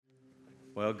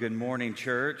Well, good morning,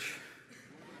 church.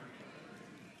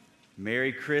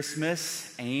 Merry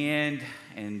Christmas, and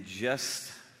in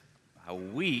just a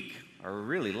week, or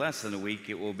really less than a week,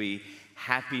 it will be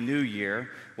Happy New Year.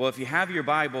 Well, if you have your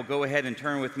Bible, go ahead and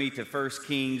turn with me to 1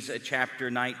 Kings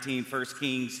chapter 19. 1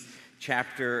 Kings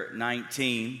chapter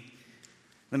 19.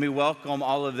 Let me welcome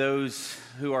all of those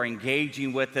who are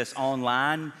engaging with us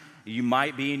online. You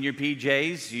might be in your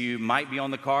PJs, you might be on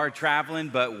the car traveling,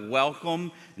 but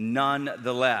welcome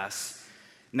nonetheless.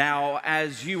 Now,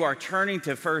 as you are turning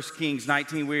to 1 Kings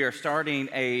 19, we are starting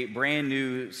a brand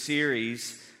new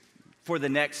series for the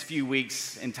next few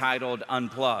weeks entitled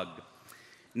Unplugged.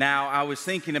 Now, I was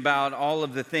thinking about all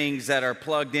of the things that are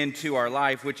plugged into our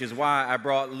life, which is why I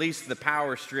brought at least the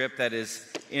power strip that is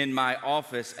in my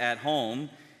office at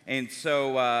home. And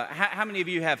so, how many of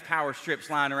you have power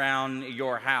strips lying around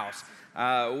your house?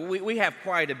 We have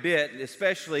quite a bit,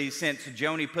 especially since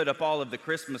Joni put up all of the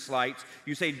Christmas lights.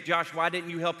 You say, Josh, why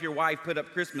didn't you help your wife put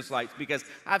up Christmas lights? Because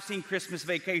I've seen Christmas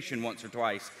Vacation once or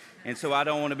twice, and so I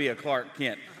don't want to be a Clark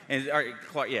Kent.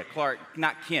 Clark,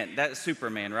 not Kent. That's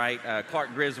Superman, right?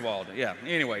 Clark Griswold. Yeah.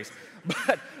 Anyways.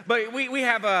 But we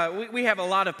have a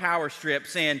lot of power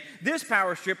strips, and this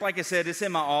power strip, like I said, is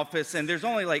in my office, and there's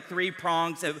only like 3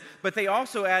 prongs, but they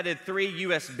also added 3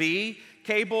 USB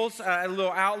cables,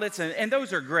 little outlets, and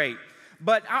those are great.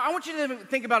 But I want you to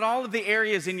think about all of the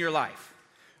areas in your life.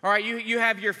 All right, you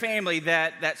have your family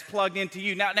that's plugged into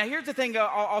you. Now here's the thing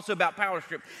also about power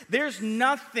strip. There's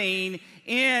nothing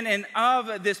in and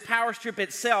of this power strip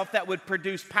itself that would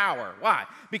produce power. Why?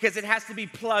 Because it has to be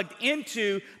plugged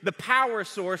into the power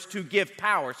source to give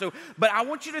power. But I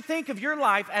want you to think of your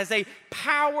life as a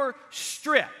power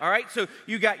strip, all right? So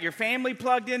you got your family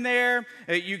plugged in there.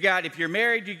 If you're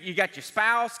married, you got your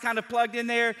spouse kind of plugged in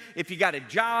there. If you got a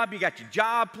job, you got your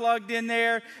job plugged in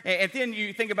there. And then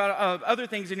you think about other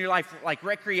things in your life, like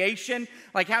recreation.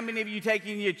 Like how many of you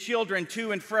taking your children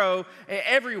to and fro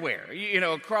everywhere,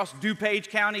 across DuPage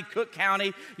County, Cook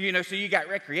County, so you got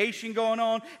recreation going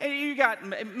on, and you got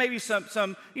maybe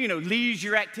some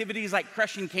leisure activities like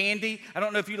crushing candy. I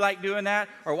don't know if you like doing that,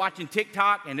 or watching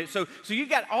TikTok. And so you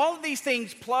got all of these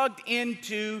things plugged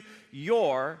into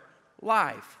your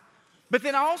life. But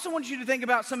then I also want you to think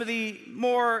about some of the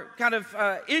more kind of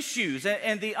issues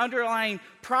and the underlying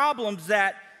problems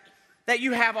that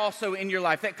you have also in your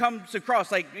life that comes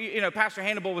across, like, Pastor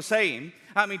Hannibal was saying.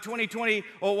 I mean,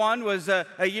 2021 was a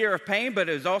year of pain, but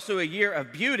it was also a year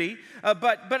of beauty.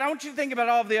 But I want you to think about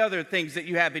all of the other things that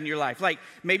you have in your life. Like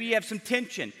maybe you have some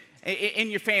tension in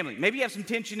your family. Maybe you have some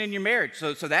tension in your marriage,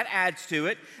 so that adds to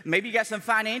it. Maybe you got some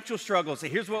financial struggles. So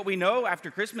here's what we know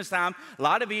after Christmas time. A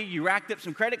lot of you racked up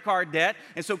some credit card debt,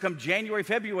 and so come January,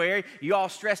 February, you all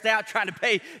stressed out trying to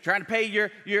pay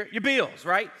your bills,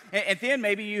 right? And then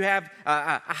maybe you have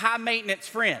a high maintenance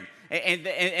friend.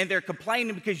 And they're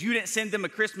complaining because you didn't send them a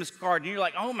Christmas card, and you're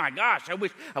like, oh my gosh, I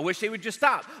wish they would just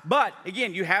stop. But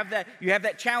again, you have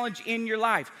that challenge in your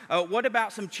life. What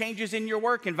about some changes in your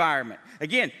work environment?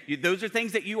 Again, those are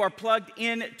things that you are plugged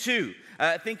into.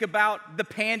 Think about the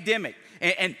pandemic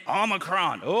and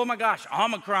Omicron. Oh my gosh,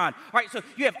 Omicron. All right, so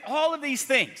you have all of these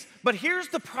things. But here's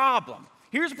the problem.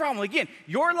 Here's the problem. Again,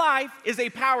 your life is a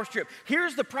power strip.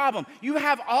 Here's the problem. You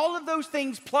have all of those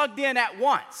things plugged in at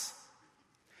once.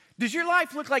 Does your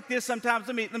life look like this sometimes?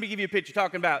 Let me give you a picture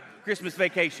talking about Christmas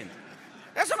Vacation.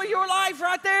 That's some of your life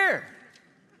right there.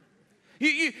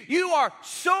 You are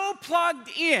so plugged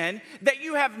in that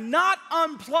you have not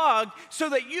unplugged so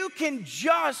that you can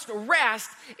just rest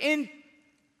in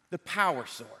the power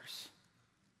source.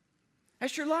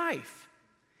 That's your life.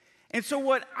 And so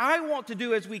what I want to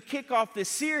do as we kick off this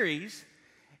series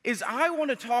is I want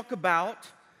to talk about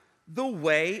the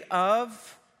way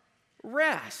of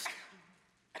rest.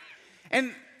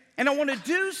 And I want to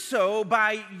do so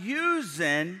by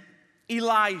using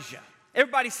Elijah.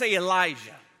 Everybody say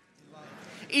Elijah.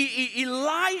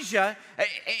 Elijah,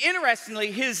 interestingly,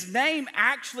 his name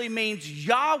actually means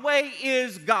Yahweh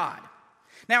is God.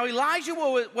 Now, Elijah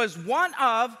was one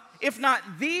of, if not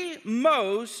the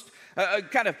most,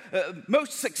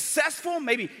 most successful,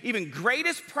 maybe even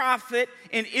greatest prophet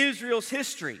in Israel's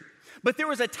history. But there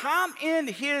was a time in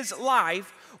his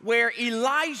life where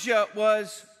Elijah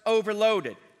was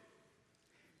overloaded.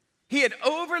 He had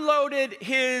overloaded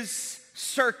his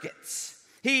circuits.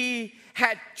 He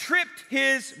had tripped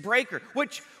his breaker,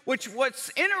 which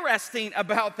what's interesting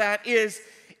about that is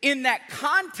in that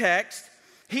context,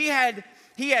 he had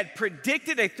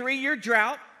predicted a 3-year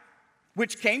drought,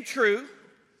 which came true.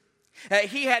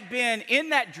 He had been in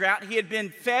that drought. He had been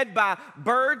fed by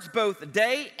birds both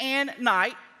day and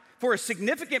night for a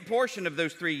significant portion of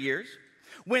those 3 years.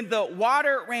 when the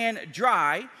water ran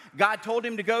dry, God told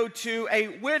him to go to a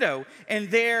widow,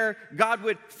 and there God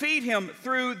would feed him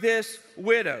through this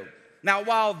widow. Now,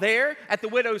 while there at the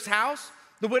widow's house,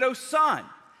 the widow's son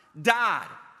died.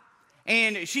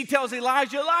 And she tells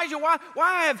Elijah,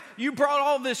 why have you brought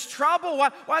all this trouble?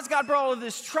 Why has God brought all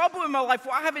this trouble in my life?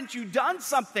 Why haven't you done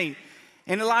something?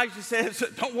 And Elijah says,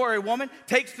 don't worry, woman,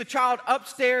 takes the child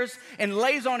upstairs and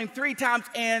lays on him 3 times,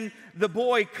 and the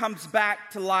boy comes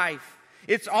back to life.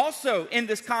 It's also in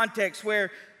this context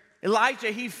where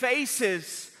Elijah, he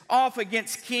faces off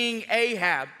against King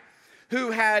Ahab,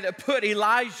 who had put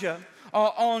Elijah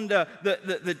on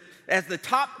as the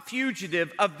top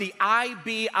fugitive of the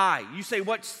IBI. You say,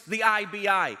 what's the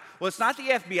IBI? Well, it's not the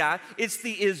FBI. It's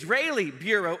the Israeli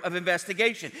Bureau of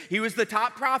Investigation. He was the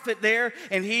top prophet there,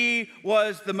 and he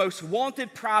was the most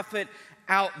wanted prophet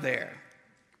out there.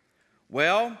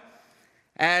 Well,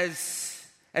 as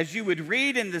you would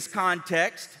read in this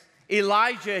context,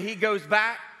 Elijah, he goes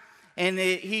back and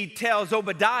he tells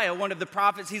Obadiah, one of the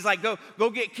prophets, he's like, go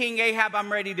get King Ahab,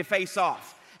 I'm ready to face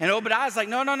off. And Obadiah's like,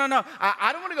 no,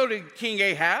 I don't want to go to King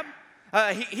Ahab.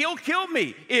 He'll kill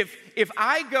me if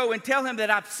I go and tell him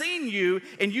that I've seen you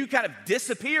and you kind of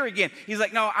disappear again. He's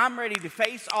like, no, I'm ready to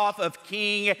face off of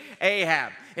King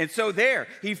Ahab. And so there,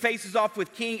 he faces off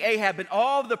with King Ahab and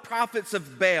all the prophets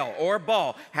of Baal or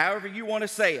Baal, however you want to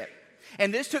say it.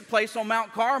 And this took place on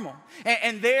Mount Carmel.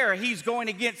 And there, he's going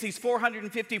against these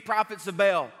 450 prophets of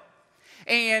Baal.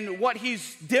 And what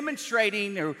he's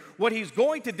demonstrating, or what he's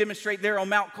going to demonstrate there on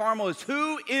Mount Carmel, is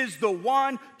who is the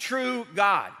one true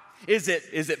God. Is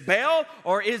it Baal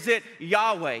or is it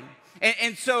Yahweh?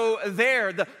 And so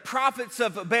there, the prophets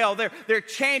of Baal, they're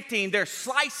chanting, they're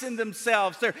slicing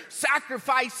themselves, they're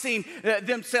sacrificing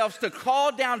themselves to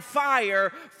call down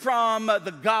fire from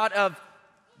the God of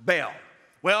Baal.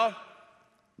 Well,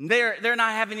 they're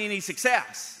not having any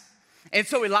success. And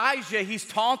so Elijah, he's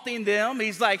taunting them.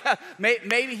 He's like,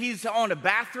 maybe he's on a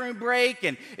bathroom break,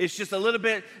 and it's just a little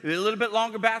bit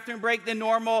longer bathroom break than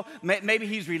normal. Maybe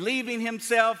he's relieving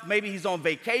himself. Maybe he's on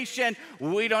vacation.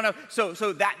 We don't know.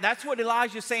 So that's what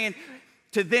Elijah's saying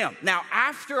to them. Now,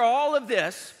 after all of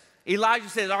this, Elijah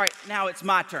says, all right, now it's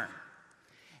my turn.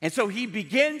 And so he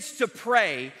begins to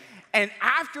pray. And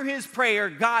after his prayer,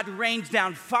 God rains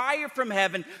down fire from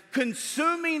heaven,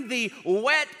 consuming the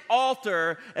wet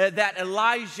altar that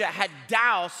Elijah had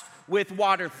doused with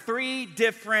water 3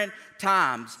 different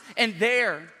times. And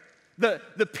there,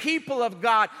 the people of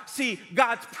God see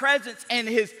God's presence and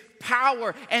his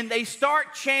power, and they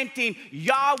start chanting,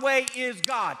 Yahweh is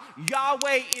God,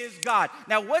 Yahweh is God.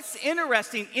 Now, what's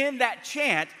interesting in that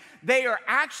chant, they are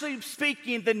actually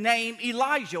speaking the name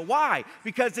Elijah. Why?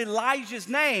 Because Elijah's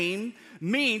name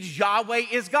means Yahweh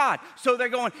is God. So they're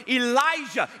going,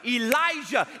 Elijah,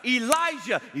 Elijah,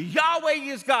 Elijah, Yahweh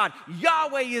is God,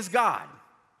 Yahweh is God.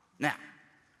 Now,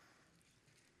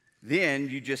 then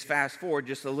you just fast forward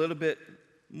just a little bit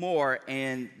more,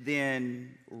 and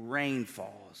then rain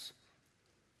falls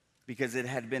because it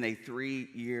had been a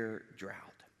 3-year drought.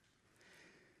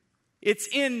 It's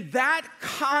in that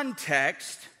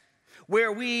context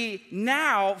where we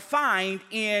now find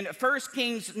in 1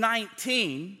 Kings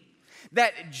 19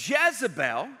 that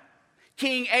Jezebel,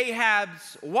 King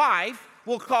Ahab's wife,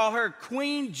 we'll call her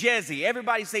Queen Jezzy.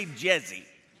 Everybody say Jezzy.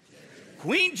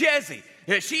 Queen Jezzy.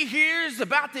 She hears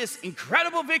about this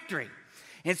incredible victory.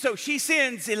 And so she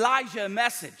sends Elijah a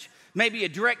message, maybe a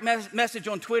direct message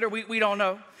on Twitter, we don't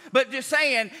know. But just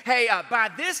saying, hey, by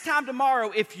this time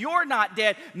tomorrow, if you're not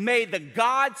dead, may the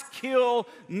gods kill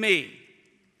me.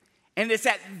 And it's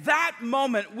at that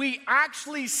moment we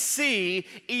actually see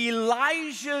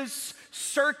Elijah's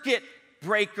circuit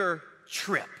breaker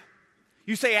trip.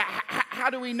 You say, how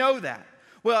do we know that?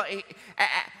 Well,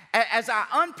 as I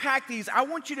unpack these, I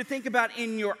want you to think about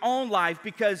in your own life,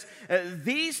 because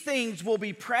these things will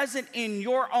be present in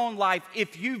your own life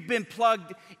if you've been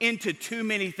plugged into too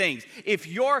many things. If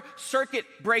your circuit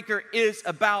breaker is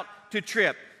about to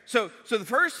trip. So the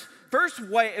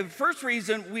first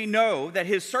reason we know that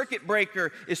his circuit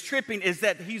breaker is tripping is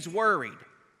that he's worried.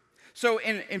 So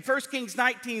in 1 Kings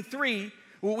 19:3,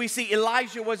 we see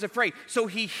Elijah was afraid. So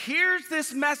he hears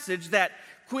this message that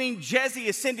Queen Jezzy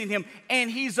is sending him, and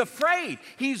he's afraid.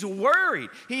 He's worried.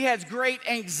 He has great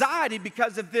anxiety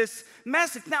because of this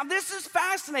message. Now, this is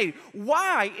fascinating.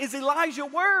 Why is Elijah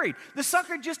worried? The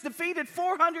sucker just defeated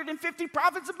 450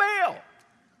 prophets of Baal.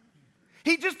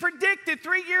 He just predicted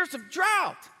 3 years of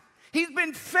drought. He's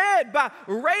been fed by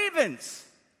ravens.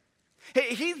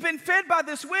 He's been fed by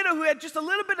this widow who had just a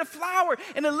little bit of flour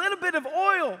and a little bit of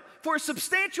oil for a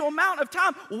substantial amount of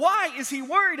time. Why is he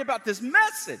worried about this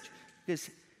message? Because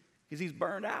he's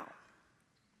burned out.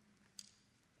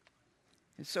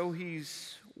 And so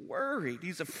he's worried.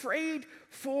 He's afraid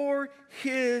for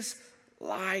his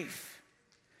life.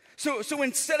 So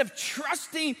instead of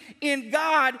trusting in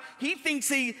God, he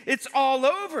thinks it's all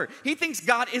over. He thinks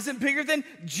God isn't bigger than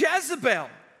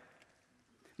Jezebel.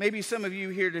 Maybe some of you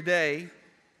here today,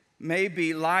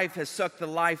 maybe life has sucked the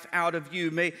life out of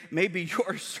you. Maybe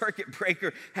your circuit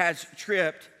breaker has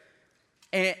tripped.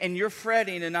 And you're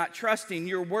fretting and not trusting.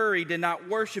 You're worried and not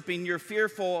worshiping. You're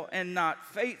fearful and not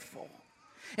faithful.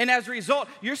 And as a result,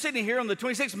 you're sitting here on the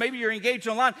 26th, maybe you're engaged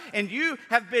online, and you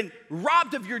have been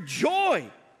robbed of your joy.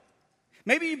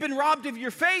 Maybe you've been robbed of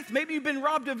your faith. Maybe you've been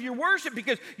robbed of your worship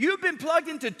because you've been plugged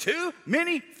into too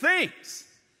many things.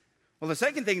 Well, the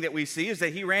second thing that we see is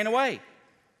that he ran away.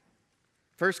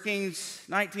 1 Kings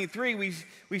 19:3,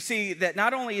 we see that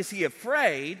not only is he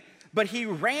afraid, but he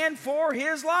ran for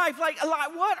his life. Like,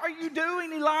 what are you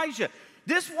doing, Elijah?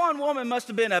 This one woman must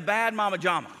have been a bad mama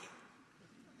jama.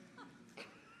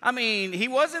 I mean, he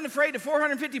wasn't afraid of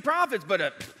 450 prophets,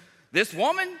 but this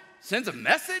woman sends a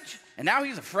message, and now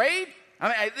he's afraid? I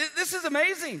mean, this is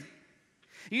amazing.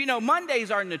 You know, Mondays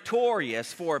are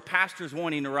notorious for pastors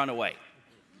wanting to run away.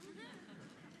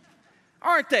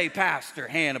 Aren't they, Pastor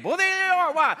Hannibal? They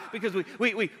are. Why? Because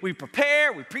we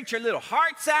prepare, we preach our little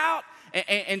hearts out,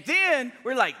 and then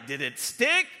we're like, did it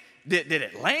stick? Did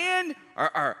it land?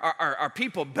 Are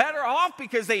people better off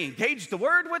because they engaged the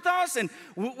word with us? And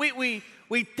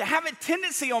we have a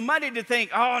tendency on Monday to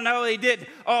think, oh, no, they didn't.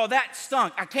 Oh, that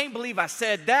stunk. I can't believe I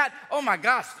said that. Oh, my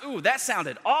gosh. Ooh, that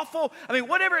sounded awful. I mean,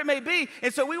 whatever it may be.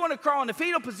 And so we want to crawl in the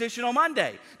fetal position on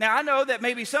Monday. Now, I know that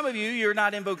maybe some of you're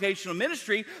not in vocational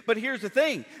ministry, but here's the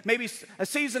thing. Maybe a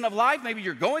season of life, maybe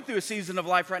you're going through a season of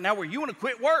life right now where you want to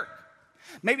quit work.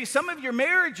 Maybe some of your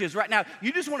marriages right now,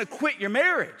 you just want to quit your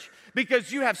marriage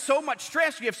because you have so much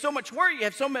stress, you have so much worry, you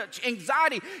have so much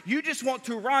anxiety, you just want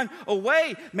to run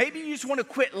away. Maybe you just want to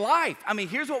quit life. I mean,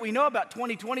 here's what we know about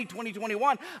 2020,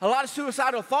 2021. A lot of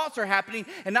suicidal thoughts are happening,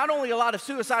 and not only a lot of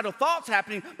suicidal thoughts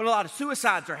happening, but a lot of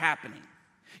suicides are happening.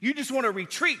 You just want to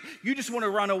retreat. You just want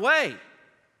to run away.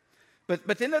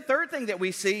 But then the third thing that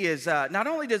we see is not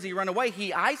only does he run away,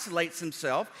 he isolates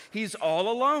himself. He's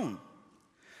all alone.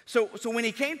 So when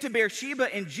he came to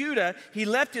Beersheba in Judah, he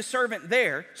left his servant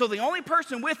there. So the only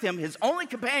person with him, his only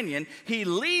companion, he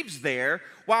leaves there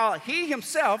while he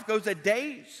himself goes a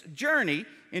day's journey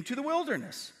into the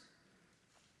wilderness.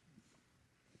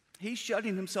 He's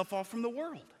shutting himself off from the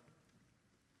world.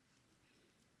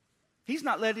 He's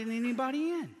not letting anybody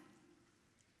in.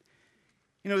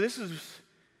 You know, this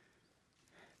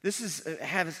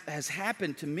has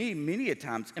happened to me many a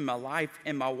times in my life,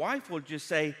 and my wife will just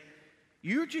say,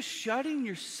 you're just shutting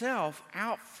yourself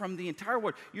out from the entire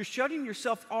world. You're shutting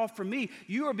yourself off from me.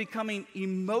 You are becoming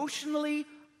emotionally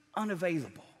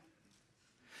unavailable.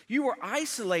 You are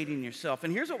isolating yourself.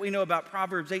 And here's what we know about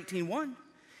Proverbs 18:1.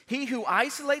 He who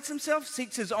isolates himself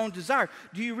seeks his own desire.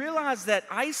 Do you realize that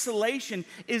isolation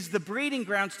is the breeding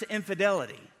grounds to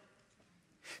infidelity?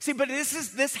 See, but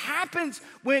this happens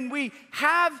when we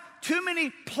have too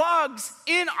many plugs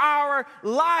in our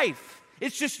life.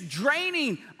 It's just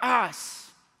draining us.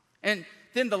 And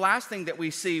then the last thing that we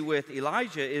see with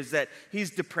Elijah is that he's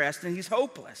depressed and he's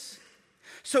hopeless.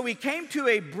 So he came to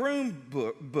a broom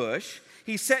bush.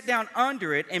 He sat down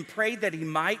under it and prayed that he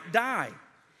might die.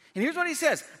 And here's what he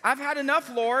says. I've had enough,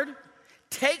 Lord.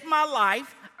 Take my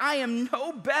life. I am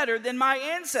no better than my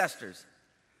ancestors.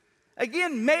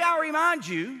 Again, may I remind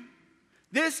you,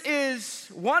 this is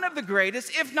one of the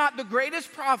greatest, if not the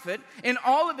greatest prophet in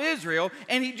all of Israel,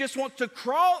 and he just wants to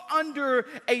crawl under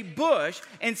a bush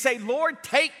and say, Lord,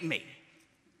 take me.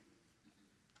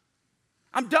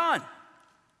 I'm done.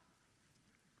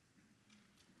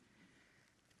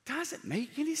 Doesn't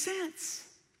make any sense.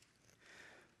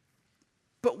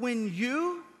 But when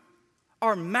you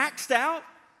are maxed out,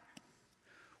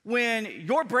 when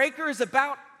your breaker is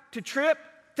about to trip,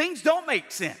 things don't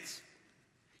make sense.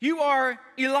 You are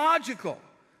illogical.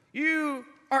 You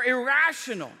are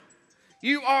irrational.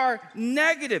 You are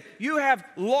negative. You have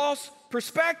lost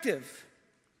perspective.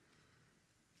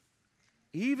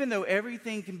 Even though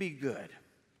everything can be good,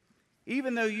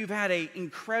 even though you've had an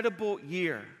incredible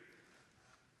year,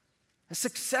 a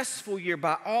successful year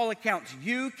by all accounts,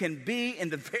 you can be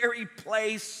in the very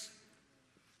place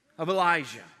of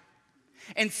Elijah.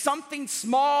 And something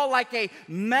small like a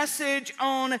message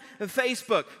on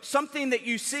Facebook, something that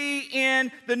you see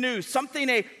in the news, something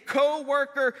a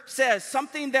coworker says,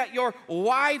 something that your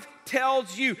wife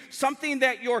tells you, something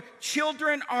that your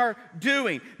children are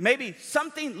doing, maybe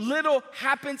something little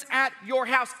happens at your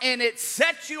house and it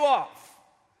sets you off.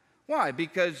 Why?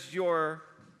 Because you're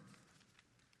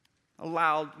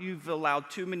you've allowed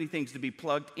too many things to be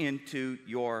plugged into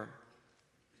your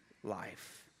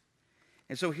life.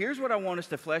 And so here's what I want us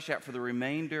to flesh out for the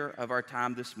remainder of our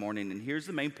time this morning. And here's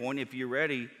the main point. If you're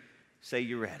ready, say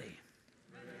you're ready.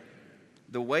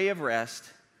 The way of rest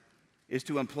is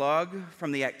to unplug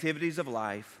from the activities of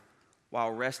life while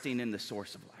resting in the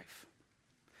source of life.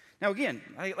 Now again,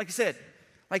 like I said,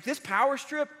 like this power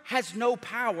strip has no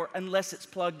power unless it's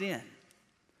plugged in.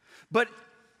 But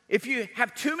if you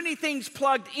have too many things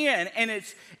plugged in and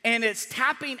it's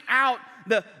tapping out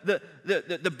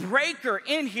the breaker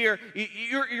in here,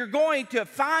 you're going to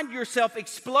find yourself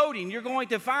exploding. You're going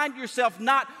to find yourself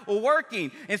not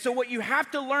working. And so what you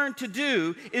have to learn to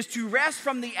do is to rest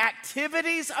from the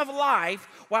activities of life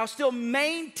while still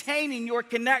maintaining your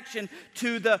connection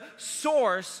to the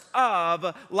source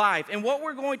of life. And what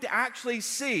we're going to actually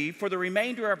see for the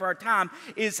remainder of our time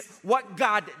is what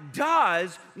God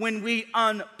does when we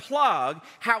unplug,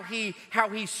 how he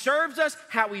serves us,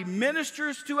 how he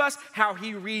ministers to us, how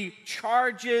he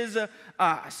recharges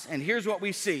us. And here's what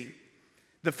we see.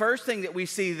 The first thing that we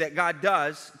see that God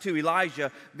does to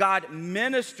Elijah, God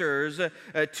ministers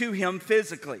to him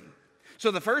physically. So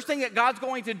the first thing that God's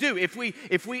going to do, if we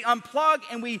unplug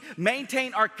and we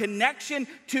maintain our connection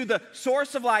to the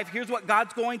source of life, here's what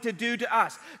God's going to do to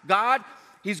us.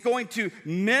 He's going to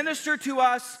minister to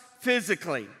us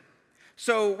physically.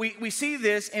 So we see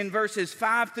this in verses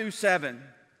 5 through 7.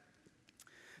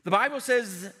 The Bible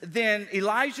says, then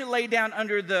Elijah lay down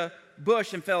under the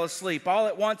bush and fell asleep. All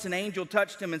at once an angel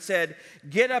touched him and said,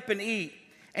 get up and eat.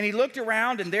 And he looked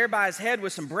around, and there by his head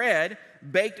was some bread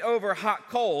baked over hot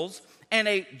coals and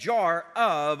a jar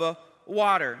of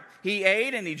water. He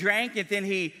ate and he drank, and then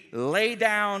he lay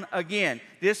down again.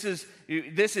 This is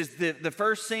the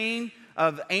first scene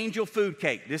of angel food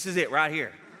cake. This is it right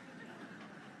here.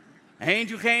 An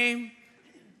angel came,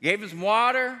 gave him some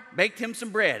water, baked him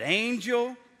some bread.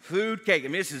 Angel food cake. I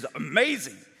mean, this is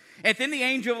amazing. And then the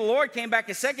angel of the Lord came back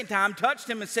a second time, touched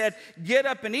him and said, get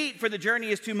up and eat, for the journey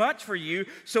is too much for you.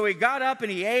 So he got up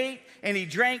and he ate and he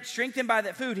drank. Strengthened by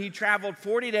that food, he traveled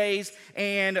 40 days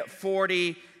and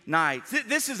 40 nights.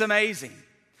 This is amazing.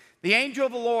 The angel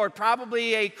of the Lord,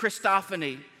 probably a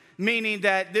Christophany, meaning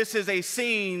that this is a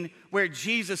scene where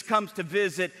Jesus comes to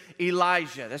visit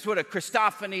Elijah. That's what a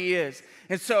Christophany is.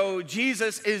 And so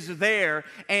Jesus is there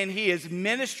and he is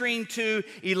ministering to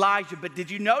Elijah. But did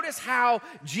you notice how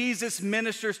Jesus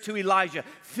ministers to Elijah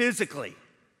physically?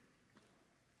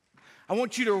 I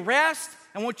want you to rest.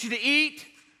 I want you to eat.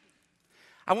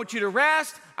 I want you to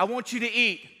rest. I want you to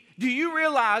eat. Do you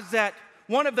realize that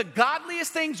one of the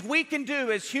godliest things we can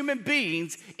do as human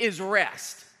beings is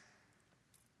rest?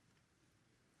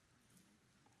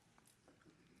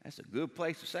 That's a good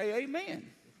place to say amen.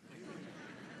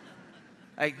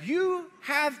 Like, you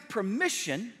have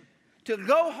permission to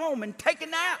go home and take a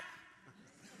nap.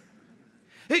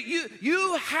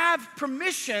 You have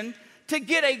permission to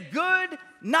get a good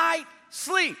night's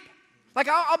sleep. Like,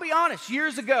 I'll be honest,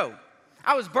 years ago,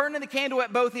 I was burning the candle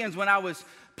at both ends when I was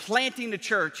planting a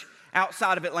church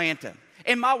outside of Atlanta.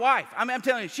 And my wife, I'm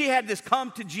telling you, she had this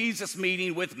come to Jesus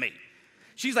meeting with me.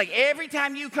 She's like, every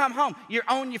time you come home, you're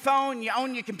on your phone, you're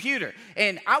on your computer,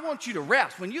 and I want you to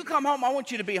rest. When you come home, I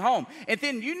want you to be home. And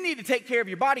then you need to take care of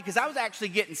your body, because I was actually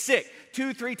getting sick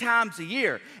 2-3 times a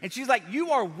year. And she's like,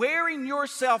 you are wearing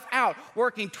yourself out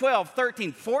working 12,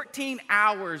 13, 14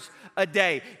 hours a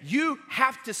day. You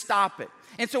have to stop it.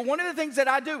 And so one of the things that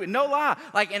I do, and no lie,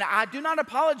 and I do not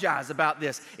apologize about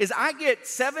this, is I get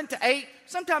 7 to 8,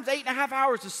 sometimes 8.5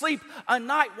 hours of sleep a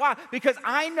night. Why? Because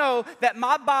I know that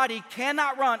my body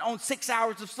cannot run on 6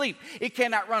 hours of sleep. It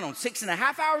cannot run on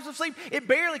 6.5 hours of sleep. It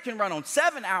barely can run on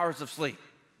 7 hours of sleep.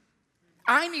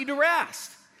 I need to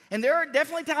rest. And there are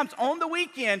definitely times on the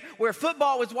weekend where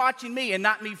football is watching me and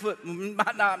not me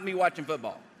watching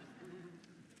football.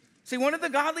 See, one of the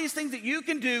godliest things that you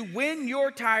can do when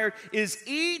you're tired is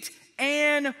eat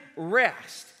and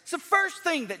rest. It's the first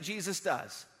thing that Jesus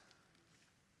does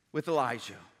with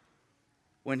Elijah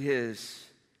when his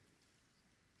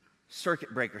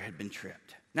circuit breaker had been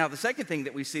tripped. Now, the second thing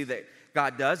that we see that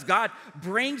God does, God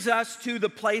brings us to the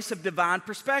place of divine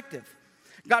perspective.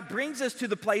 God brings us to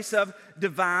the place of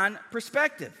divine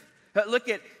perspective. Look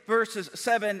at verses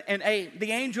 7 and 8.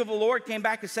 The angel of the Lord came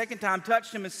back a second time,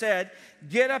 touched him and said,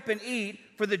 get up and eat,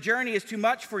 for the journey is too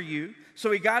much for you.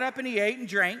 So he got up and he ate and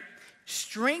drank.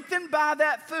 Strengthened by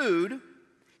that food,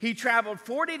 he traveled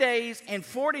 40 days and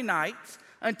 40 nights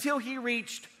until he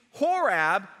reached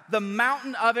Horeb, the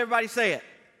mountain of, everybody say it,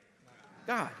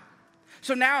 God.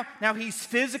 So now he's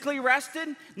physically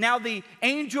rested. Now the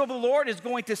angel of the Lord is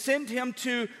going to send him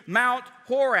to Mount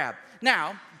Horeb.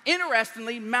 Now,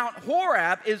 interestingly, Mount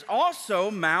Horeb is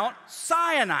also Mount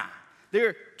Sinai.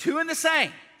 They're two in the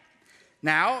same.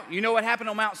 Now, you know what happened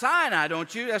on Mount Sinai,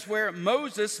 don't you? That's where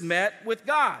Moses met with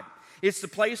God. It's the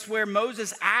place where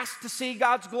Moses asked to see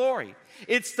God's glory.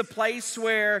 It's the place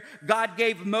where God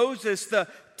gave Moses the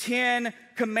 10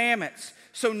 commandments.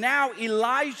 So now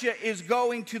Elijah is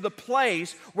going to the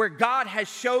place where God has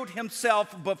showed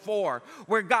himself before,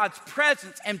 where God's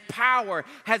presence and power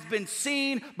has been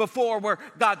seen before, where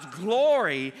God's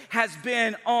glory has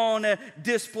been on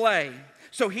display.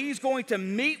 So he's going to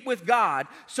meet with God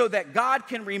so that God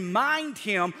can remind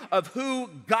him of who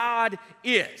God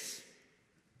is.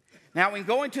 Now, in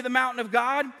going to the mountain of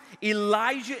God,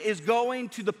 Elijah is going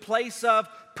to the place of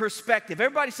perspective.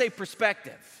 Everybody say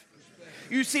perspective.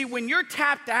 You see, when you're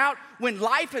tapped out, when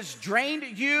life has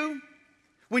drained you,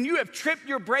 when you have tripped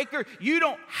your breaker, you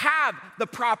don't have the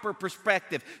proper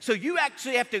perspective. So you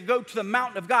actually have to go to the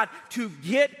mountain of God to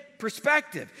get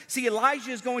perspective. See,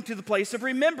 Elijah is going to the place of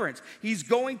remembrance. He's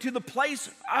going to the place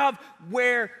of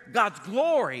where God's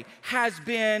glory has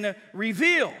been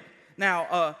revealed.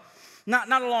 Now, not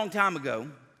a long time ago,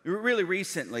 really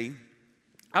recently,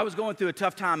 I was going through a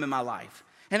tough time in my life.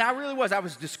 And I really was. I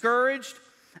was discouraged.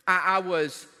 I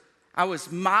was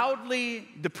mildly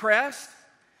depressed.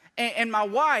 And my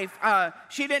wife,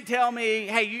 she didn't tell me,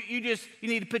 hey, you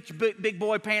need to put your big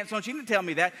boy pants on. She didn't tell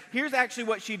me that. Here's actually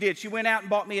what she did. She went out and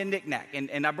bought me a knickknack,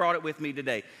 and I brought it with me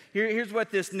today. Here's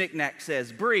what this knickknack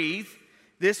says. Breathe.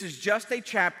 This is just a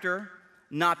chapter,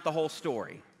 not the whole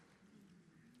story.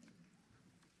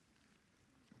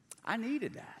 I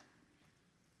needed that.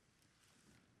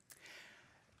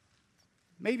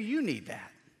 Maybe you need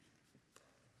that.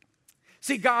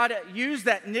 See, God used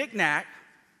that knickknack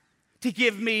to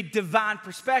give me divine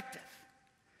perspective.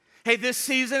 Hey, this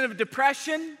season of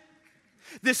depression,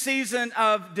 this season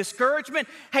of discouragement,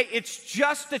 hey, it's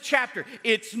just a chapter.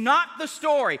 It's not the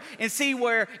story. And see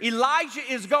where Elijah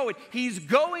is going. He's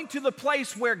going to the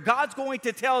place where God's going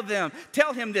to tell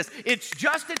him this. It's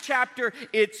just a chapter.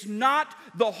 It's not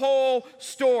the whole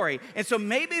story. And so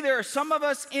maybe there are some of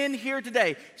us in here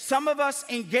today, some of us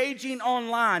engaging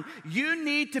online. You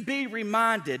need to be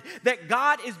reminded that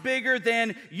God is bigger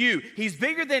than you. He's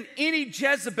bigger than any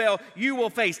Jezebel you will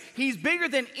face. He's bigger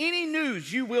than any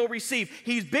news you will receive.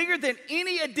 He's bigger than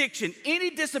any addiction, any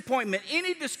disappointment,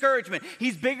 any discouragement.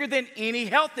 He's bigger than any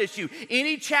health issue,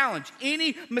 any challenge,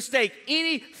 any mistake,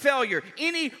 any failure,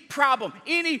 any problem,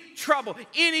 any trouble,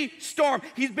 any storm.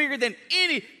 He's bigger than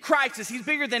any crisis. He's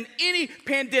bigger than any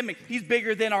pandemic. He's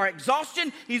bigger than our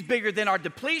exhaustion. He's bigger than our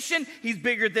depletion. He's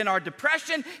bigger than our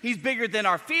depression. He's bigger than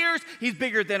our fears. He's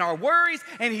bigger than our worries.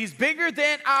 And he's bigger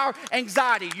than our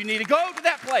anxiety. You need to go to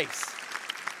that place.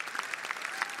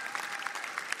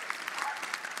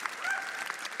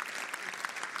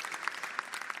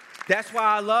 That's why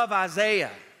I love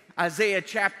Isaiah. Isaiah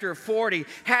chapter 40.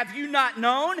 Have you not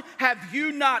known? Have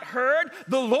you not heard?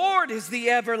 The Lord is the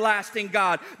everlasting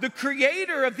God, the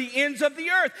creator of the ends of the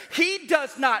earth. He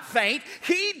does not faint.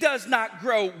 He does not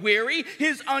grow weary.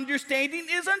 His understanding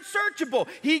is unsearchable.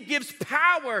 He gives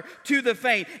power to the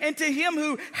faint. And to him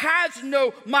who has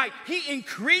no might, he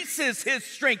increases his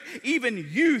strength. Even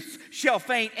youths shall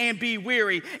faint and be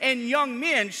weary, and young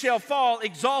men shall fall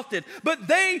exhausted. But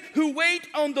they who wait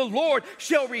on the Lord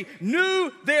shall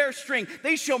renew their strength.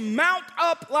 They shall mount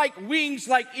up like wings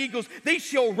like eagles. They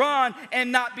shall run and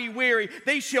not be weary.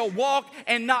 They shall walk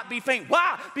and not be faint.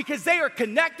 Why? Because they are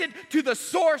connected to the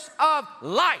source of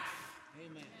life.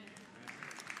 Amen.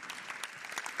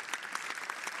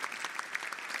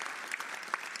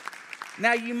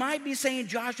 Now you might be saying,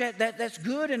 Josh, that's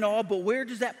good and all, but where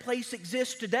does that place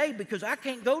exist today? Because I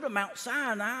can't go to Mount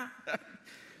Sinai.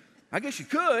 I guess you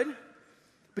could,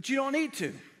 but you don't need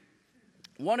to.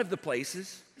 One of the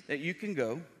places that you can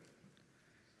go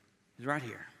is right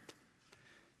here.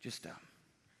 Just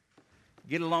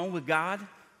get alone with God,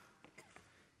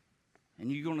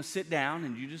 and you're going to sit down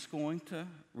and you're just going to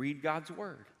read God's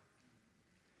word.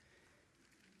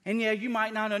 And yeah, you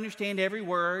might not understand every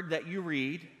word that you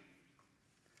read,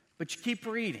 but you keep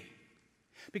reading.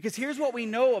 Because here's what we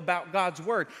know about God's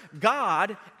word.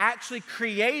 God actually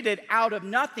created out of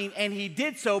nothing, and he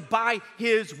did so by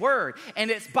his word.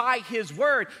 And it's by his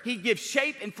word he gives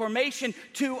shape and formation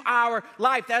to our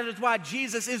life. That is why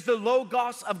Jesus is the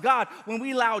Logos of God. When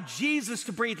we allow Jesus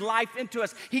to breathe life into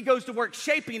us, he goes to work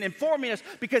shaping and forming us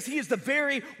because he is the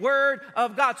very word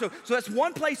of God. So that's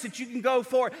one place that you can go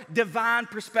for divine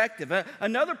perspective.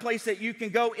 Another place that you can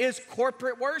go is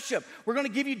corporate worship. We're going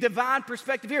to give you divine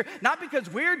perspective here, not because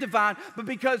we're divine, but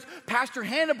because Pastor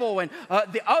Hannibal and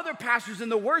the other pastors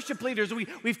and the worship leaders,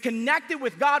 we've connected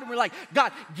with God, and we're like,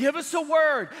 God, give us a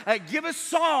word, give us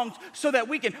songs so that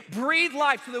we can breathe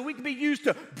life, so that we can be used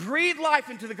to breathe life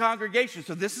into the congregation.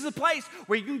 So this is a place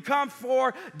where you can come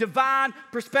for divine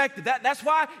perspective. That's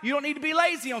why you don't need to be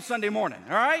lazy on Sunday morning,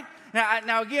 all right?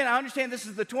 Now again, I understand this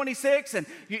is the 26th, and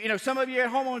you know, some of you are at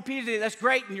home on Tuesday, that's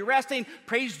great, and you're resting,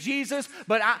 praise Jesus,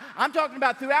 but I'm talking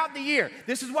about throughout the year.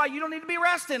 This is why you don't need to be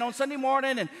resting on Sunday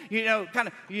morning and, you know, kind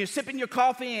of sipping your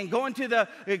coffee and going to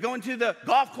the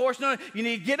golf course. No, you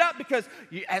need to get up, because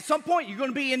at some point you're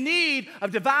going to be in need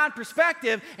of divine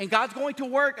perspective, and God's going to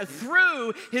work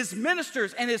through his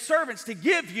ministers and his servants to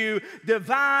give you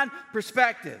divine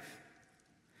perspective.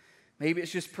 Maybe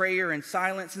it's just prayer and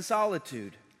silence and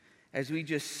solitude, as we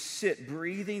just sit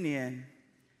breathing in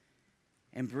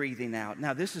and breathing out.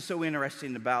 Now, this is so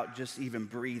interesting about just even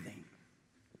breathing.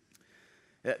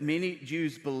 Many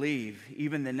Jews believe,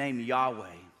 even the name Yahweh,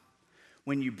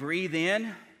 when you breathe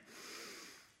in,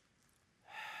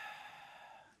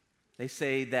 they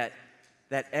say that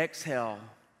exhale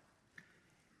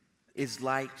is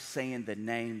like saying the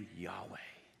name Yahweh.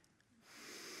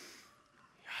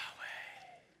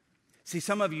 See,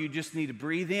 some of you just need to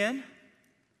breathe in,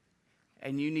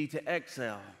 and you need to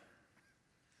exhale.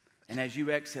 And as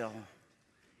you exhale,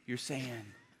 you're saying,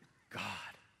 God,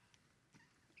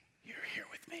 you're here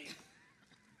with me.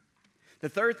 The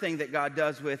third thing that God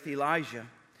does with Elijah,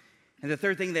 and the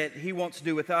third thing that he wants to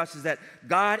do with us, is that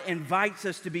God invites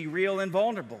us to be real and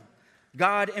vulnerable.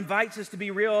 God invites us to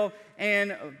be real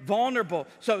and vulnerable.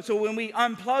 So when we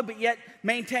unplug but yet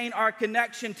maintain our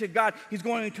connection to God, he's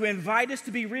going to invite us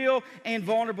to be real and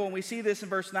vulnerable. And we see this in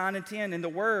verse 9 and 10. And the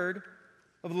word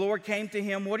of the Lord came to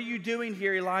him, "What are you doing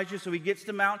here, Elijah?" So he gets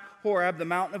to Mount Horeb, the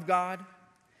mountain of God.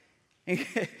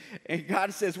 And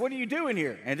God says, "What are you doing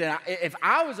here?" And then if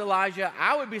I was Elijah,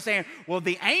 I would be saying, "Well,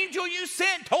 the angel you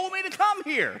sent told me to come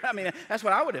here." I mean, that's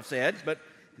what I would have said, but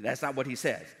that's not what he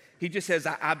says. He just says,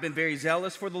 "I've been very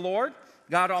zealous for the Lord,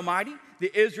 God Almighty.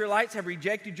 The Israelites have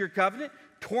rejected your covenant,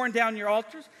 torn down your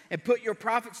altars, and put your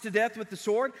prophets to death with the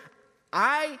sword.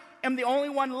 I am the only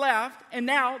one left, and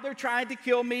now they're trying to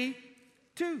kill me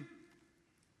too."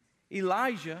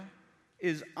 Elijah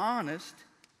is honest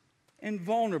and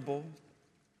vulnerable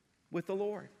with the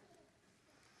Lord.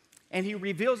 And he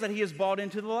reveals that he has bought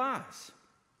into the lies.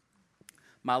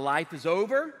 My life is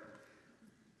over.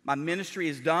 My ministry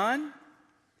is done.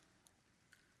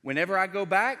 Whenever I go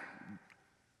back,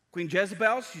 Queen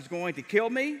Jezebel, she's going to kill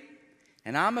me,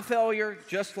 and I'm a failure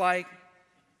just like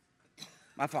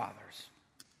my fathers.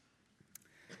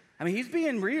 I mean, he's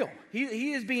being real.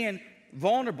 He is being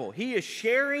vulnerable. He is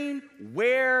sharing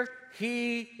where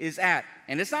he is at.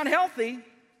 And it's not healthy.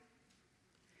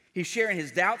 He's sharing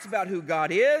his doubts about who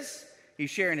God is. He's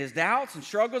sharing his doubts and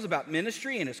struggles about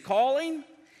ministry and his calling.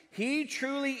 He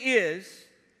truly is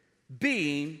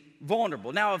being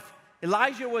vulnerable. Now, if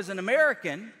Elijah was an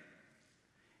American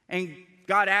and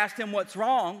God asked him what's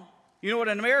wrong, you know what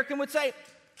an American would say?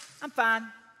 "I'm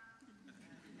fine.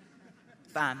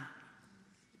 Fine."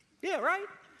 Yeah, right?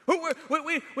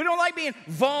 We don't like being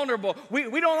vulnerable.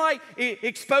 We don't like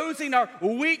exposing our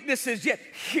weaknesses. Yet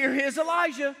here is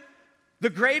Elijah, the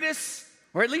greatest,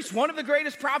 or at least one of the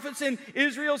greatest prophets in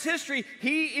Israel's history.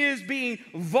 He is being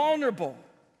vulnerable.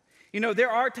 You know,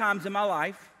 there are times in my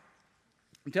life,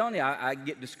 I'm telling you, I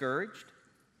get discouraged.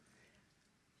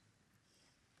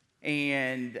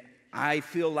 And I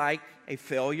feel like a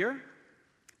failure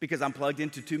because I'm plugged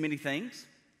into too many things.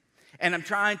 And I'm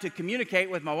trying to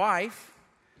communicate with my wife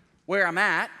where I'm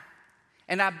at.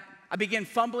 And I begin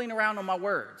fumbling around on my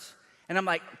words. And I'm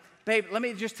like, "Babe, let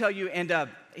me just tell you, and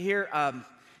here, and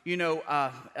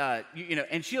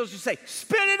she'll just say,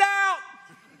 'Spit it out!'"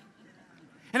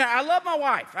 And I love my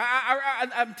wife.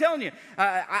 I'm telling you,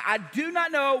 I do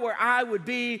not know where I would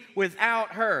be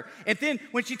without her. And then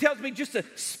when she tells me just to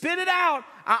spit it out,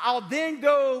 I'll then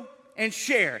go and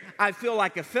share. I feel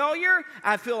like a failure.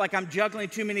 I feel like I'm juggling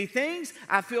too many things.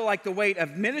 I feel like the weight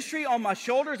of ministry on my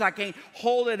shoulders. I can't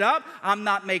hold it up. I'm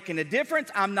not making a difference.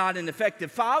 I'm not an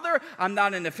effective father. I'm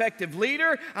not an effective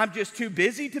leader. I'm just too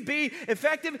busy to be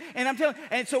effective.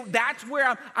 And so that's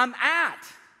where I'm at.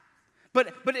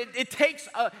 But it takes,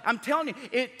 I'm telling you,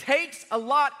 it takes a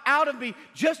lot out of me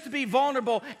just to be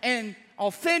vulnerable and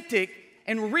authentic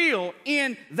and real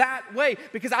in that way,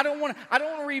 because I don't want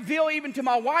to reveal even to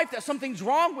my wife that something's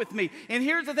wrong with me. And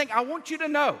here's the thing, I want you to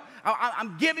know,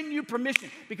 I'm giving you permission,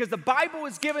 because the Bible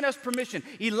has given us permission.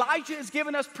 Elijah has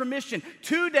given us permission.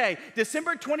 Today,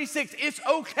 December 26th, it's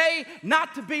okay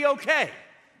not to be okay.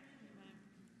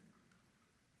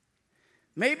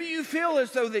 Maybe you feel as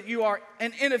though that you are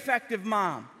an ineffective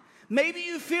mom. Maybe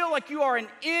you feel like you are an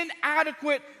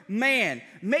inadequate man.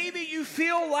 Maybe you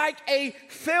feel like a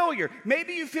failure.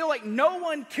 Maybe you feel like no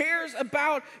one cares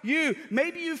about you.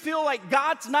 Maybe you feel like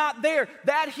God's not there,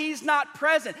 that He's not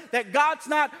present, that God's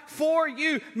not for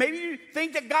you. Maybe you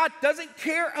think that God doesn't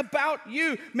care about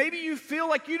you. Maybe you feel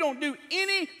like you don't do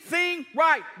anything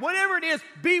right. Whatever it is,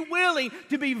 be willing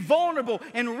to be vulnerable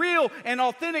and real and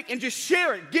authentic and just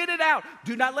share it. Get it out.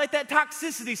 Do not let that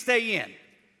toxicity stay in.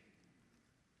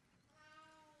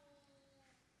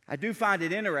 I do find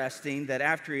it interesting that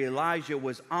after Elijah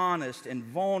was honest and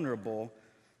vulnerable,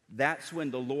 that's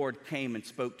when the Lord came and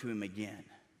spoke to him again.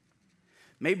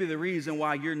 Maybe the reason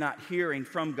why you're not hearing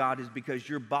from God is because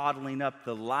you're bottling up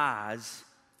the lies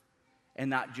and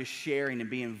not just sharing and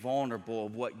being vulnerable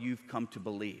of what you've come to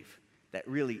believe that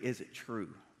really isn't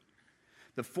true.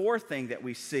 The fourth thing that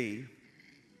we see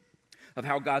of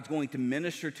how God's going to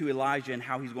minister to Elijah and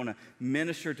how He's going to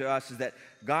minister to us is that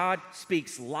God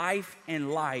speaks life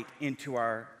and light into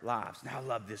our lives. Now, I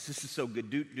love this. This is so good.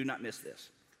 Do not miss this.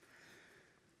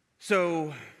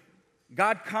 So,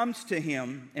 God comes to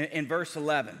him in verse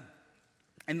 11.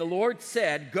 And the Lord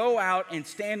said, "Go out and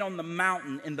stand on the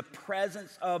mountain in the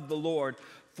presence of the Lord,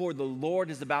 for the Lord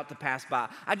is about to pass by."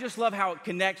 I just love how it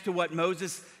connects to what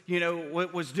Moses,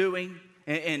 was doing.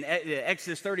 In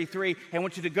Exodus 33, I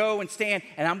want you to go and stand,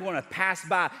 and I'm going to pass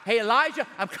by. Hey, Elijah,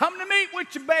 I'm coming to meet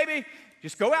with you, baby.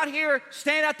 Just go out here,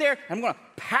 stand out there, and I'm going to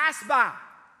pass by.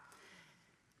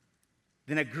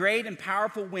 Then a great and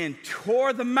powerful wind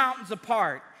tore the mountains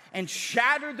apart and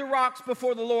shattered the rocks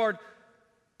before the Lord,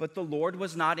 but the Lord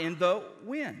was not in the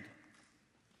wind.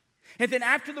 And then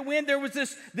after the wind, there was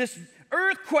this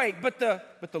earthquake, but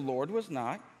the Lord was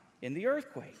not in the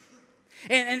earthquake.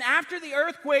 And after the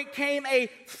earthquake came a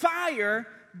fire,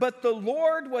 but the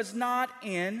Lord was not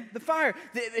in the fire.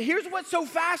 Here's what's so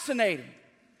fascinating.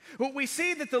 Well, we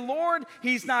see that the Lord,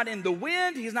 He's not in the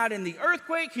wind, He's not in the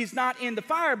earthquake, He's not in the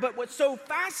fire. But what's so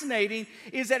fascinating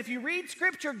is that if you read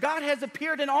Scripture, God has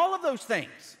appeared in all of those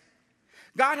things.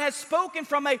 God has spoken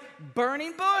from a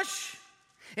burning bush.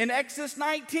 In Exodus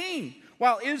 19,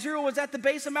 while Israel was at the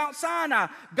base of Mount Sinai,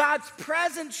 God's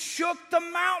presence shook the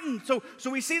mountain. So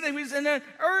we see that He was in an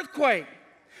earthquake.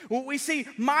 We see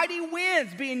mighty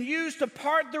winds being used to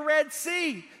part the Red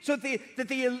Sea so that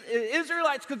the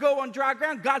Israelites could go on dry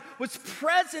ground. God was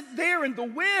present there in the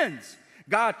winds.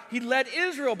 God, He led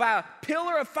Israel by a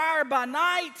pillar of fire by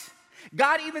night.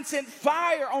 God even sent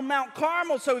fire on Mount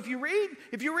Carmel. So if you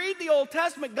read the Old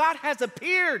Testament, God has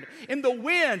appeared in the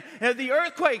wind, the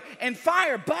earthquake, and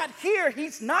fire. But here,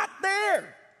 He's not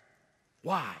there.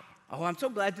 Why? Oh, I'm so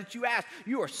glad that you asked.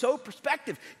 You are so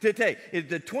perspective today.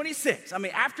 The 26th,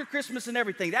 after Christmas and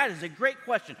everything, that is a great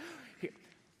question.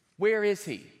 Where is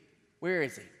He? Where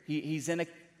is He? He's in a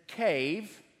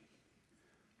cave.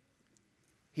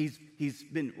 He's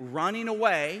been running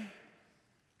away.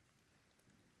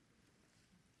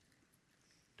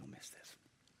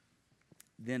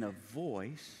 Then a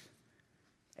voice,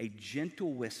 a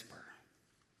gentle whisper.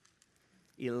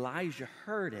 Elijah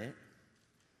heard it.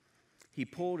 He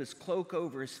pulled his cloak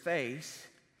over his face,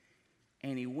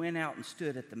 and he went out and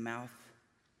stood at the mouth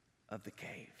of the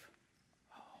cave.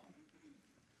 Oh.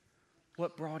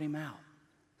 What brought him out?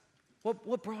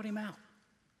 What brought him out?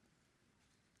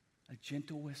 A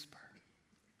gentle whisper.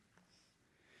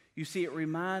 You see, it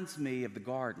reminds me of the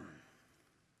garden,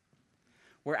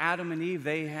 where Adam and Eve,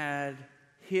 they had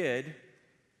hid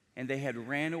and they had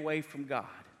ran away from God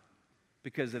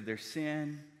because of their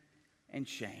sin and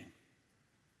shame.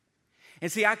 And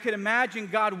see, I could imagine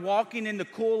God walking in the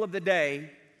cool of the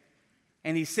day,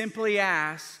 and He simply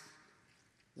asked,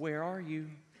 "Where are you?"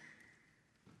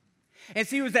 And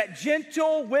see, it was that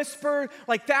gentle whisper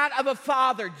like that of a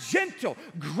father. Gentle,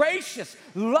 gracious,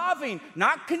 loving,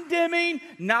 not condemning,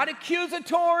 not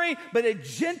accusatory, but a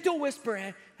gentle whisper.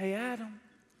 "Hey, Adam.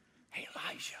 Hey,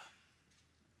 Elijah.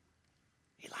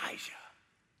 Elijah."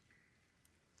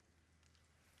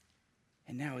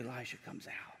 And now Elijah comes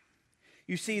out.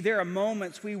 You see, there are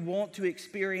moments we want to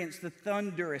experience the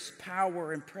thunderous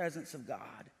power and presence of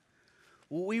God.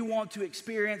 We want to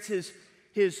experience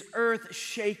His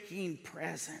earth-shaking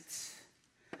presence.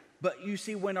 But you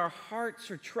see, when our hearts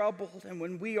are troubled and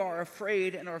when we are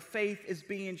afraid and our faith is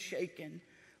being shaken,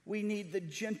 we need the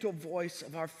gentle voice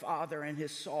of our Father and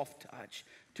His soft touch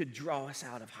to draw us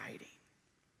out of hiding.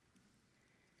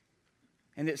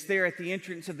 And it's there at the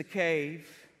entrance of the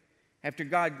cave, after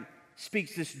God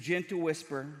speaks this gentle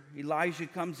whisper, Elijah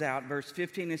comes out. Verse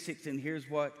 15 and 16, here's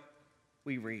what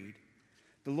we read.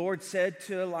 The Lord said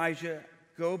to Elijah,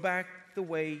 "Go back the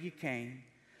way you came.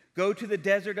 Go to the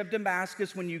desert of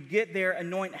Damascus. When you get there,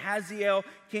 anoint Hazael,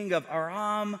 king of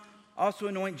Aram. Also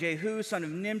anoint Jehu, son of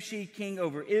Nimshi, king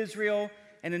over Israel.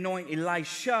 And anoint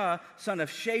Elisha, son of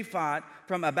Shaphat,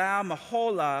 from Abel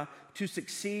Meholah, to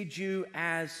succeed you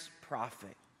as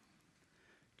prophet.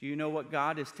 Do you know what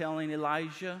God is telling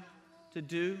Elijah to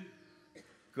do?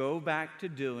 Go back to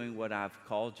doing what I've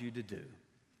called you to do.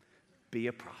 Be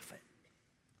a prophet.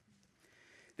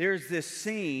 There's this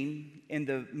scene in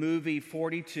the movie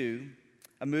 42,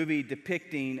 a movie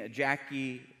depicting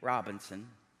Jackie Robinson,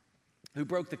 who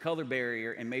broke the color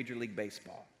barrier in Major League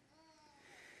Baseball.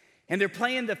 And they're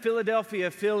playing the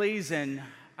Philadelphia Phillies, and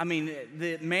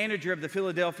the manager of the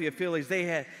Philadelphia Phillies,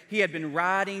 he had been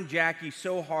riding Jackie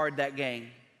so hard that game,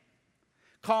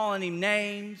 calling him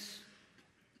names,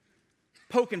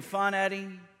 poking fun at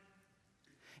him.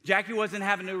 Jackie wasn't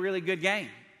having a really good game.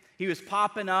 He was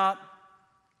popping up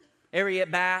every at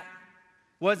bat,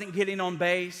 wasn't getting on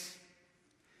base.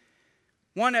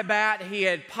 One at bat, he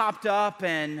had popped up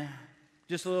and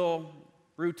just a little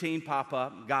routine pop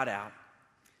up, got out.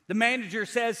 The manager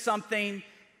says something,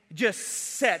 just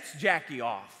sets Jackie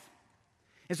off.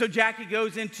 And so Jackie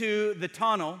goes into the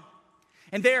tunnel,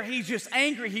 and there he's just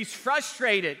angry, he's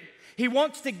frustrated. He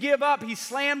wants to give up, he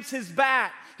slams his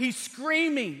bat, he's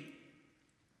screaming.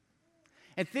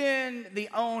 And then the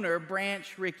owner,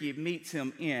 Branch Rickey, meets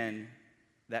him in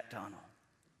that tunnel.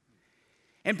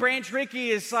 And Branch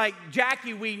Rickey is like,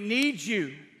 Jackie, we need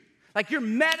you. Like, you're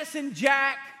medicine,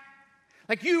 Jack.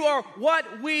 Like, you are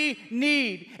what we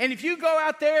need. And if you go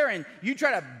out there and you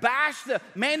try to bash the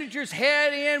manager's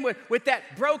head in with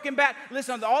that broken bat,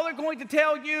 listen, all they're going to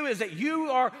tell you is that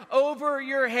you are over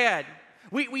your head.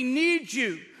 We need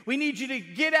you. We need you to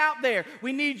get out there.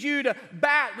 We need you to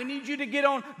bat. We need you to get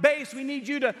on base. We need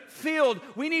you to field.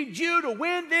 We need you to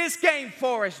win this game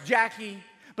for us, Jackie.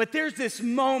 But there's this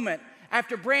moment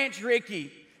after Branch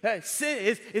Rickey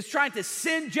is trying to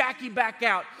send Jackie back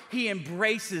out. He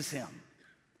embraces him.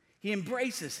 He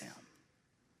embraces him.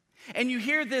 And you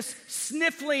hear this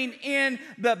sniffling in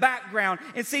the background.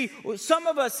 And see, some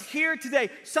of us here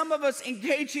today, some of us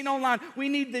engaging online, we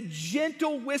need the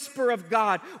gentle whisper of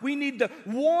God. We need the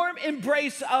warm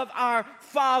embrace of our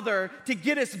Father to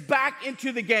get us back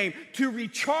into the game, to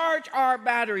recharge our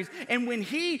batteries. And when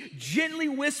He gently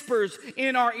whispers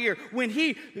in our ear, when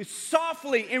He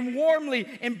softly and warmly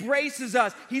embraces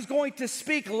us, He's going to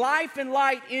speak life and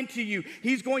light into you.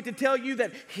 He's going to tell you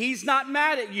that He's not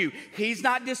mad at you. He's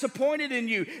not disappointed in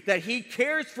you, that He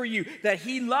cares for you, that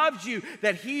He loves you,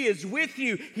 that He is with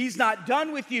you. He's not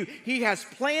done with you. He has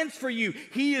plans for you.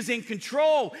 He is in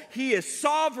control. He is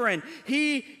sovereign.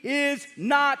 He is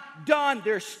not done.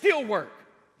 There's still work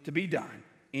to be done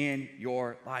in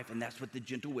your life. And that's what the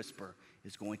gentle whisper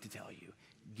is going to tell you.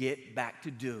 Get back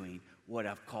to doing what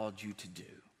I've called you to do.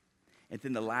 And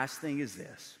then the last thing is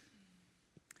this,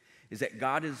 is that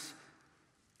God is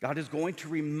going to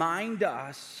remind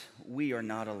us we are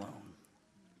not alone.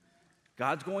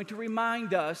 God's going to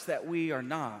remind us that we are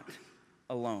not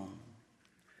alone.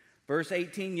 Verse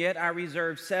 18, yet I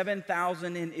reserve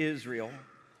 7,000 in Israel,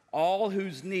 all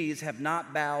whose knees have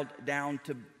not bowed down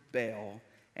to Baal,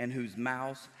 and whose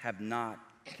mouths have not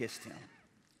kissed him.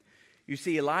 You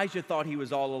see, Elijah thought he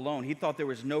was all alone. He thought there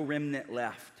was no remnant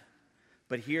left.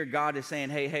 But here God is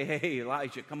saying, hey,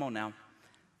 Elijah, come on now.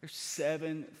 There's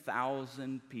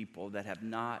 7,000 people that have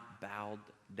not bowed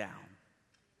down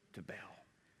to Baal.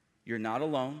 You're not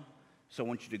alone, so I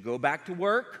want you to go back to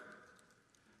work.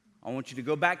 I want you to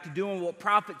go back to doing what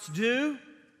prophets do.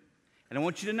 And I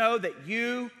want you to know that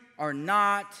you are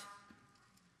not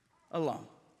alone.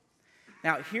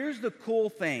 Now, here's the cool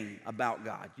thing about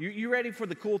God. You ready for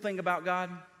the cool thing about God?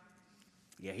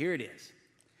 Yeah, here it is.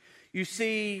 You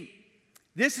see,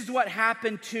 this is what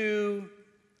happened to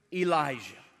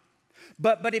Elijah.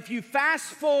 But if you fast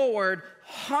forward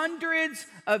hundreds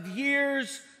of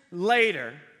years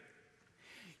later,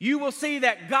 you will see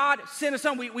that God sent a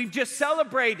son. We've just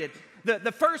celebrated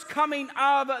the first coming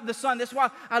of the Son. That's why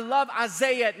I love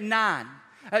Isaiah 9.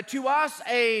 To us,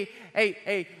 a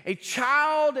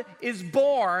child is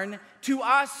born. To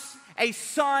us, a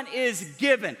son is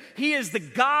given. He is the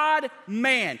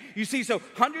God-man. You see, so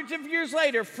hundreds of years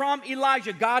later from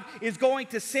Elijah, God is going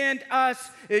to send us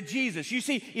Jesus. You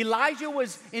see, Elijah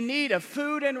was in need of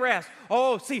food and rest.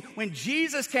 Oh, see, when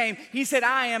Jesus came, he said,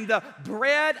 I am the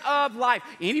bread of life.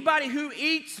 Anybody who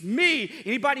eats me,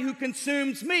 anybody who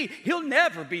consumes me, he'll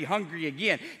never be hungry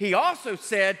again. He also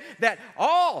said that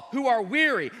all who are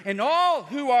weary and all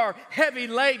who are heavy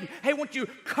laden, hey, won't you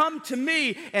come to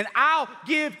me and I'll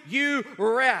give you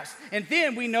rest. And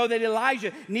then we know that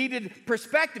Elijah needed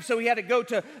perspective, so he had to go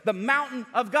to the mountain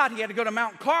of God. He had to go to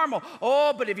Mount Carmel.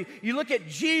 Oh, but if you look at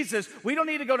Jesus, we don't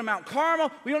need to go to Mount Carmel.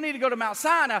 We don't need to go to Mount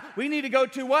Sinai. We need to go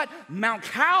to what? Mount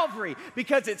Calvary,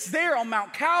 because it's there on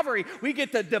Mount Calvary we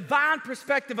get the divine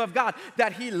perspective of God,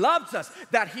 that he loves us,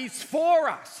 that he's for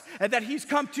us, and that he's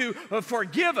come to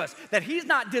forgive us, that he's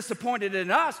not disappointed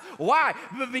in us. Why?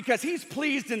 Because he's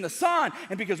pleased in the Son,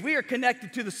 and because we are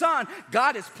connected to the Son,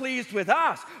 God is pleased with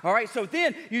us. All right, so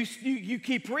then you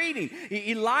keep reading.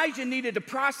 Elijah needed to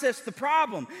process the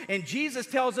problem, and Jesus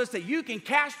tells us that you can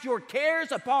cast your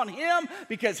cares upon him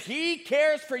because he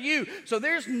cares for you. So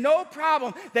there's no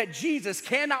problem that Jesus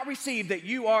cannot receive that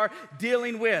you are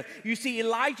dealing with. You see,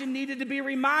 Elijah needed to be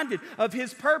reminded of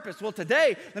his purpose. Well,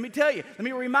 today, let me tell you, let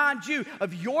me remind you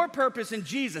of your purpose in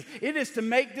Jesus. It is to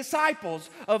make disciples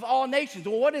of all nations.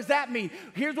 Well, what does that mean?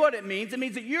 Here's what it means. It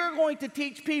means that you're going to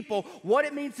teach people what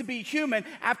it means to be human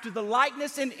after the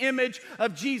likeness and image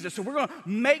of Jesus. So we're going to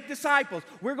make disciples.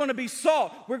 We're going to be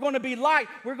salt. We're going to be light.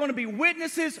 We're going to be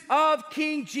witnesses of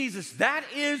King Jesus. That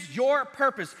is your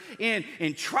purpose. In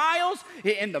trials,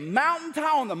 in the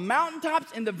mountaintop, on the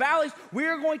mountaintops, in the valleys,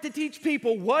 we're going to teach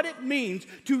people what it means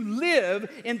to live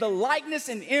in the likeness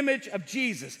and image of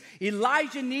Jesus.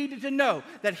 Elijah needed to know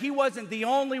that he wasn't the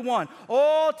only one.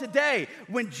 Oh, today,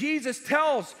 when Jesus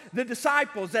tells the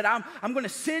disciples that I'm going to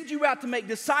send you out to make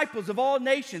disciples of all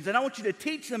nations, and I want you to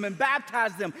teach them and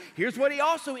baptize them, here's what he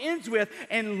also ends with,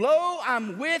 and lo,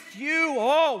 I'm with you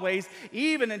always,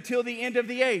 even until the end of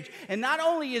the age. And not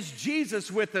only is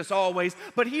Jesus with us always,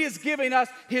 but he is giving us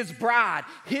his bride,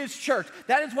 his church.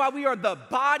 That is why we are the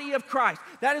body of Christ.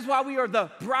 That is why we are the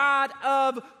bride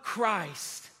of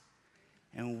Christ.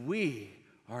 And we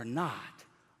are not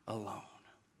alone.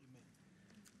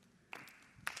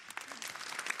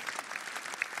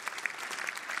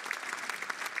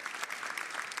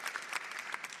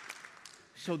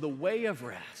 So the way of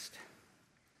rest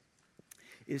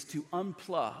is to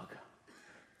unplug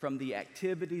from the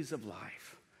activities of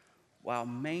life while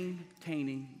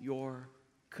maintaining your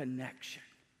connection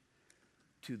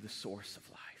to the source of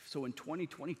life. So in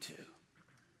 2022,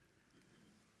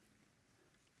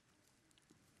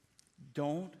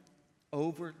 don't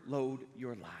overload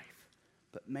your life,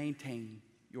 but maintain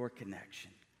your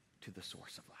connection to the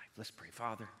source of life. Let's pray.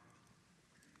 Father,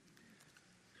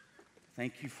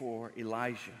 thank you for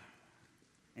Elijah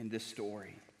and this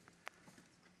story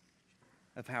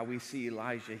of how we see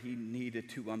Elijah. He needed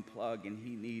to unplug and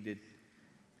he needed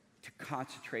to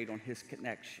concentrate on his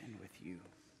connection with you.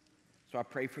 So I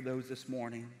pray for those this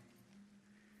morning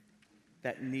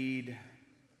that need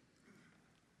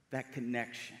that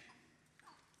connection,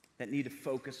 that need to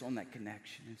focus on that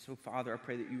connection. And so, Father, I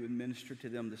pray that you would minister to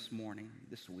them this morning,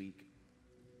 this week.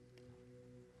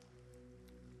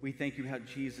 We thank you how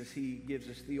Jesus, he gives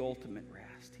us the ultimate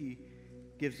rest. He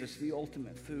gives us the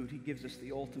ultimate food. He gives us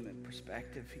the ultimate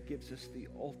perspective. He gives us the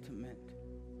ultimate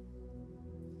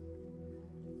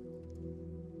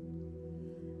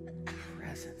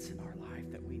presence in our life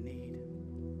that we need.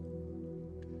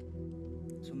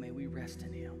 So may we rest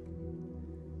in him.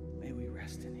 May we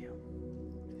rest in him.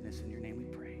 And it's in your name